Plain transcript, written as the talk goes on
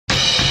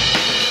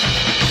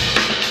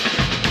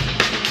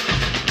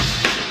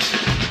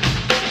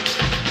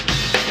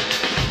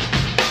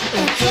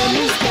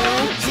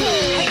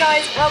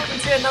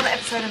to another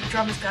episode of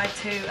Drummer's Guide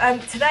 2.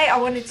 Today I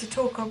wanted to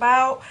talk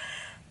about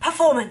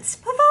performance,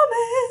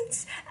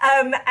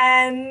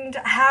 and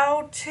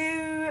how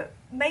to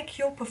make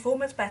your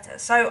performance better.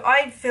 So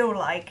I feel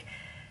like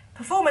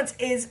performance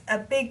is a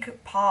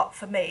big part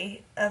for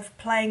me of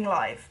playing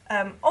live.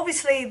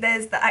 Obviously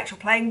there's the actual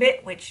playing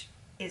bit, which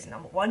is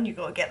number one. You've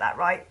got to get that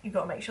right. You've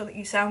got to make sure that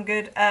you sound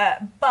good.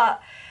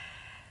 But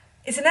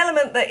it's an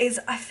element that is,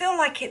 I feel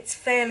like it's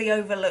fairly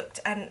overlooked,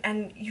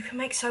 and you can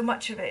make so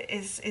much of it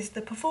is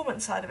the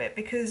performance side of it,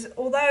 because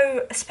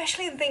although,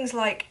 especially in things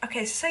like,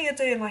 okay, so say you're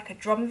doing like a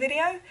drum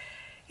video,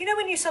 you know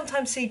when you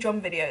sometimes see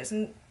drum videos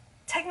and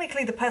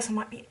technically the person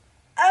might be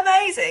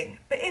amazing,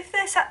 but if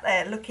they're sat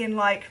there looking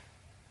like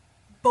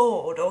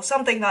bored or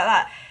something like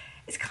that,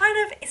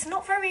 it's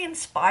not very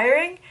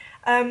inspiring,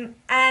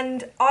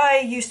 and I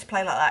used to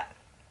play like that,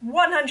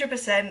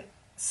 100%,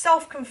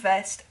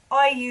 self-confessed.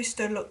 I used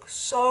to look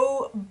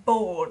so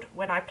bored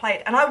when I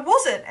played, and I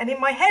wasn't, and in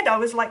my head I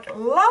was like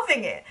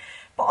loving it,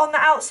 but on the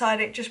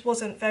outside it just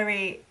wasn't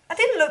very, I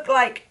didn't look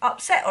like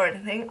upset or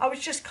anything, I was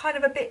just kind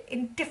of a bit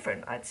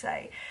indifferent, I'd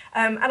say,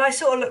 and I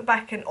sort of look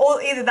back and, or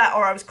either that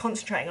or I was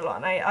concentrating a lot,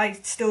 and I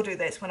still do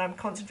this when I'm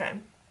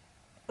concentrating,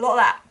 a lot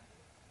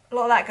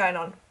of that going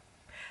on,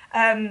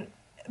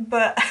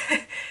 but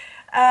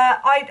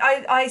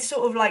I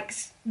sort of like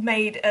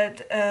made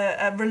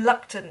a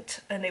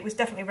reluctant, and it was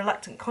definitely a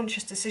reluctant,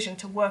 conscious decision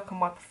to work on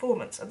my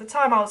performance. At the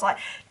time I was like,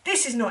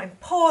 this is not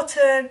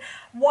important,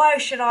 why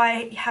should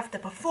I have to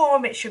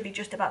perform, it should be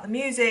just about the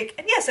music.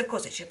 And yes, of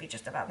course it should be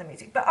just about the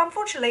music, but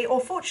unfortunately,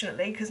 or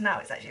fortunately, because now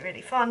it's actually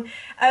really fun,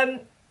 a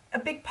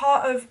big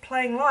part of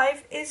playing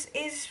live is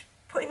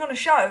putting on a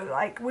show.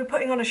 Like, we're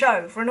putting on a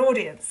show for an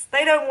audience.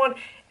 They don't want,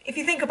 if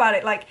you think about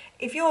it, like,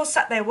 if you're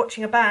sat there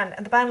watching a band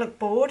and the band look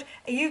bored,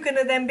 are you going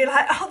to then be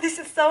like, oh, this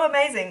is so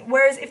amazing?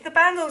 Whereas if the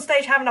band's on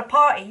stage having a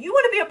party, you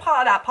want to be a part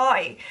of that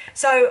party.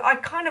 So I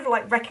kind of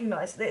like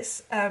recognised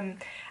this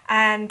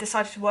and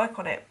decided to work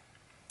on it.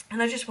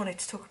 And I just wanted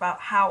to talk about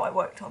how I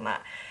worked on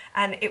that.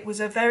 And it was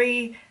a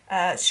very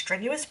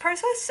strenuous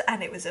process,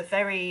 and it was a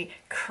very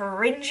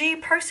cringy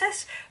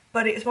process,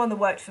 but it was one that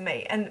worked for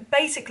me. And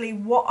basically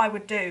what I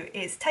would do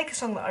is take a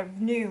song that I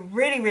knew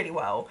really, really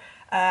well,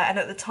 and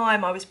at the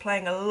time I was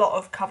playing a lot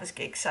of covers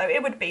gigs, so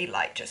it would be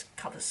like just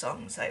cover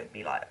songs. So it would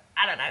be like,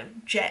 I don't know,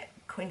 Jet,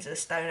 Queens of the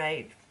Stone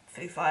Age,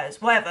 Foo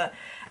Fighters, whatever,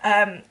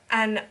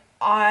 and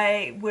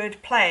I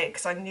would play it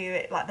because I knew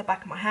it like the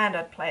back of my hand.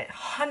 I'd play it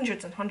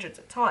hundreds and hundreds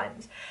of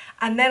times,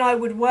 and then I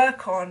would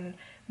work on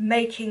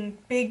making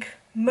big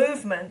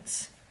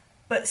movements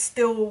but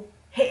still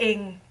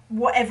hitting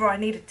whatever I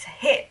needed to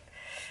hit,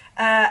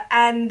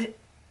 and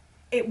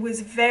it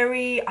was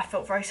I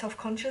felt very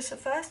self-conscious at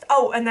first.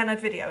 Oh, and then I'd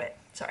video it.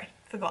 Sorry,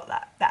 forgot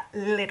that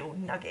little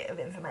nugget of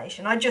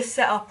information. I just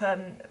set up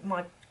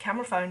my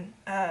camera phone,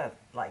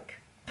 like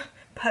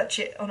perch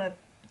it on a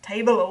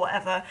table or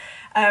whatever,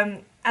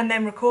 and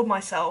then record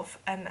myself,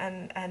 and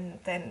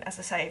then, as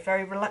I say,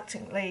 very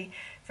reluctantly,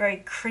 very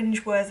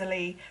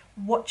cringe-worthily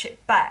watch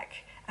it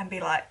back and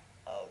be like,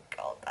 oh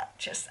God, that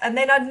just... And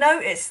then I'd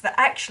notice that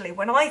actually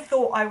when I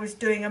thought I was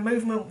doing a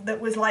movement that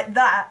was like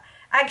that,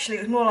 actually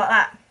it was more like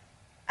that.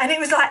 And it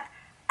was like,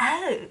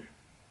 oh,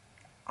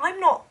 I'm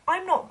not,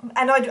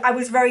 and I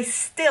was very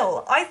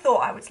still. I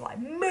thought I was like,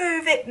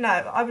 move it. No,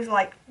 I was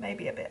like,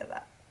 maybe a bit of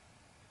that,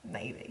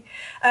 maybe.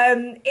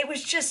 It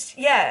was just,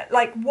 yeah,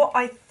 like what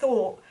I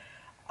thought,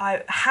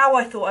 how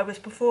I thought I was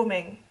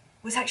performing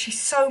was actually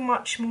so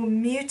much more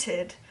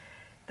muted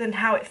than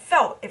how it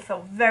felt. It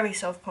felt very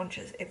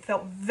self-conscious. It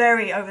felt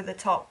very over the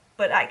top,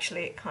 but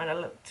actually it kind of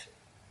looked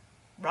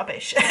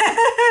rubbish,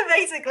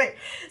 basically.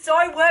 So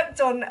I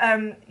worked on,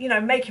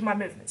 making my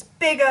movements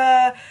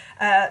bigger,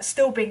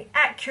 still being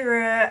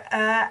accurate,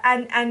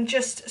 and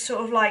just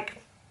sort of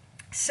like,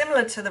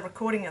 similar to the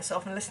recording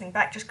yourself and listening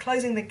back, just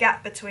closing the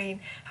gap between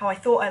how I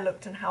thought I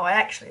looked and how I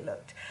actually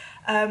looked.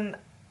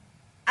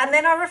 And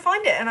then I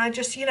refined it, and I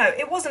just,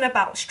 it wasn't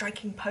about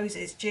striking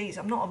poses, geez,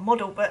 I'm not a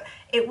model, but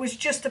it was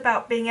just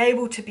about being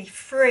able to be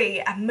free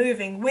and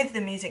moving with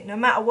the music, no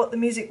matter what the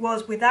music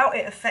was, without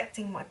it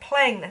affecting my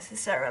playing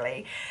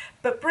necessarily,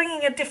 but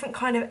bringing a different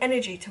kind of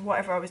energy to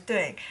whatever I was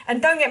doing.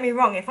 And don't get me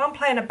wrong, if I'm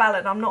playing a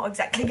ballad, I'm not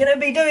exactly going to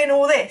be doing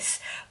all this,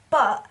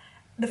 but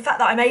the fact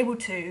that I'm able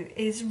to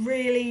is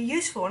really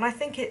useful, and I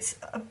think it's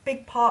a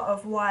big part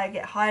of why I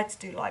get hired to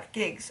do live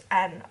gigs,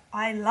 and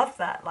I love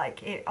that.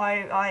 Like,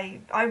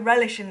 I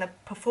relish in the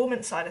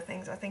performance side of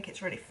things. I think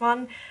it's really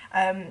fun.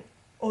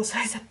 Also,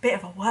 it's a bit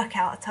of a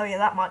workout, I'll tell you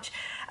that much.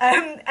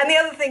 And the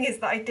other thing is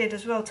that I did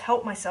as well to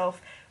help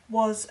myself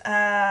was,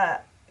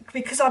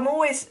 because I'm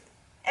always,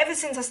 ever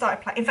since I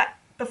started playing, in fact,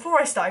 before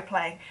I started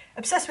playing,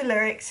 obsessed with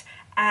lyrics,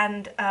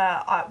 and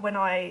when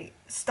I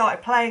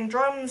started playing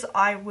drums,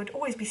 I would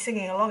always be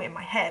singing along in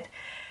my head.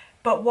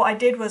 But what I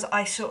did was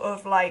I sort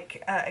of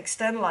like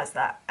externalized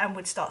that and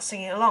would start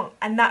singing along,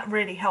 and that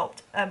really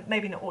helped.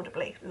 Maybe not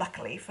audibly,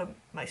 luckily for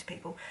most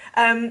people.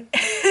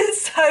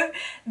 So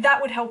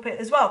that would help it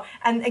as well.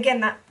 And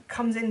again, that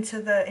comes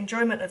into the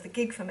enjoyment of the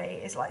gig for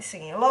me, is like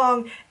singing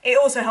along. It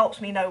also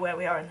helps me know where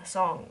we are in the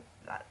song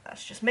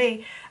that's just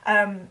me.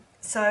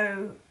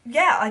 So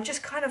yeah, I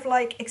just kind of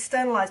like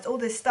externalized all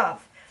this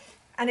stuff,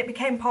 and it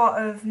became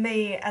part of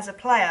me as a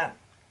player.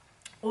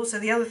 Also,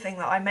 the other thing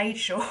that I made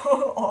sure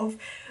of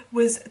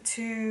was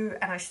to,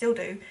 and I still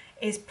do,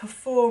 is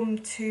perform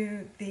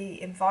to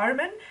the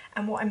environment.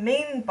 And what I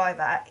mean by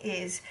that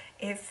is,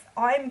 if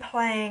I'm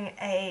playing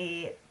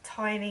a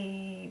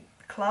tiny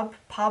club,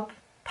 pub,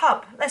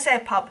 let's say a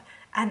pub,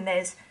 and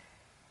there's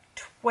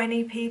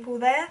 20 people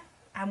there,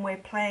 and we're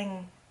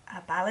playing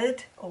a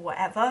ballad or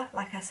whatever,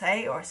 like I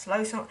say, or a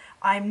slow song,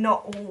 I'm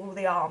not all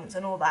the arms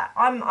and all that.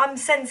 I'm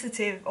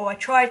sensitive, or I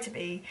try to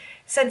be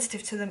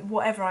sensitive to them,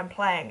 whatever I'm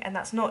playing, and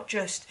that's not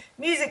just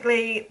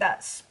musically,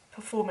 that's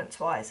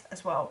performance-wise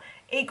as well.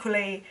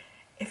 Equally,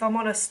 if I'm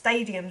on a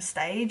stadium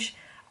stage,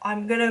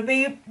 I'm gonna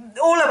be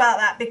all about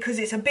that, because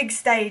it's a big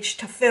stage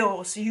to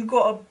fill, so you've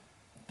got to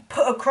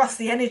put across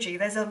the energy.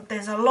 There's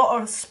a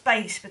lot of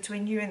space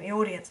between you and the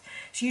audience,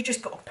 so you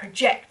just got to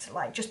project,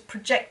 like just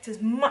project as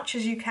much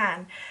as you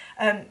can.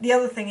 The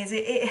other thing is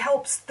it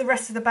helps the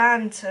rest of the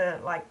band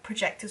to like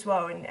project as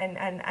well,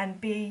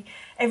 and be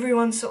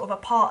everyone's sort of a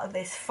part of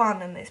this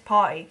fun and this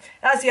party.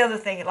 That's the other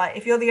thing, like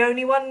if you're the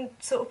only one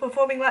sort of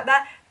performing like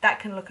that, that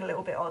can look a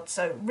little bit odd,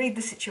 so read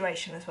the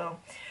situation as well.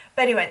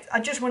 But anyway, I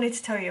just wanted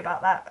to tell you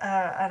about that,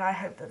 and I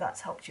hope that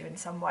that's helped you in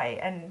some way.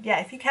 And yeah,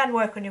 if you can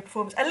work on your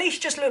performance, at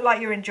least just look like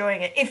you're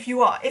enjoying it. If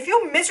you are. If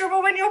you're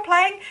miserable when you're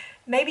playing,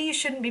 maybe you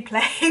shouldn't be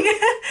playing.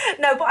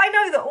 No, but I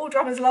know that all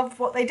drummers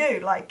love what they do.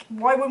 Like,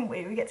 why wouldn't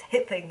we? We get to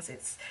hit things.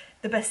 It's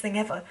the best thing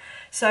ever.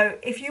 So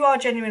if you are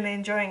genuinely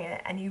enjoying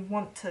it and you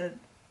want to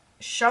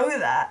show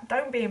that,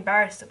 don't be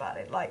embarrassed about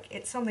it. Like,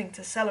 it's something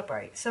to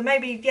celebrate. So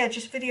maybe, yeah,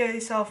 just video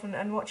yourself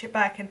and watch it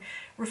back and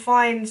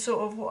refine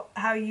sort of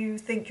how you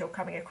think you're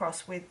coming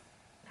across with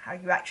how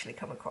you actually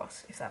come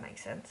across, if that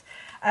makes sense.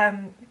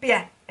 But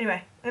yeah,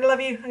 anyway, I'm gonna love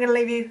you, I'm gonna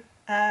leave you.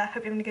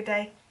 Hope you're having a good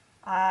day.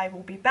 I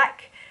will be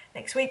back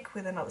next week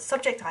with another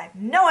subject. I have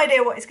no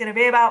idea what it's going to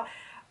be about,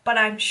 but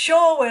I'm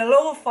sure we'll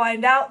all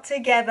find out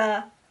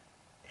together.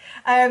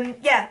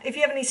 Yeah, if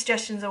you have any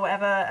suggestions or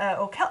whatever,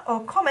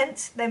 or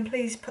comments, then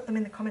please put them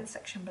in the comments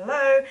section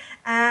below,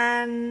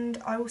 and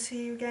I will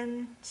see you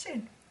again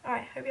soon.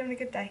 Alright, hope you're having a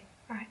good day.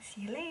 Alright,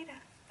 see you later.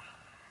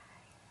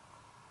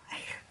 Bye.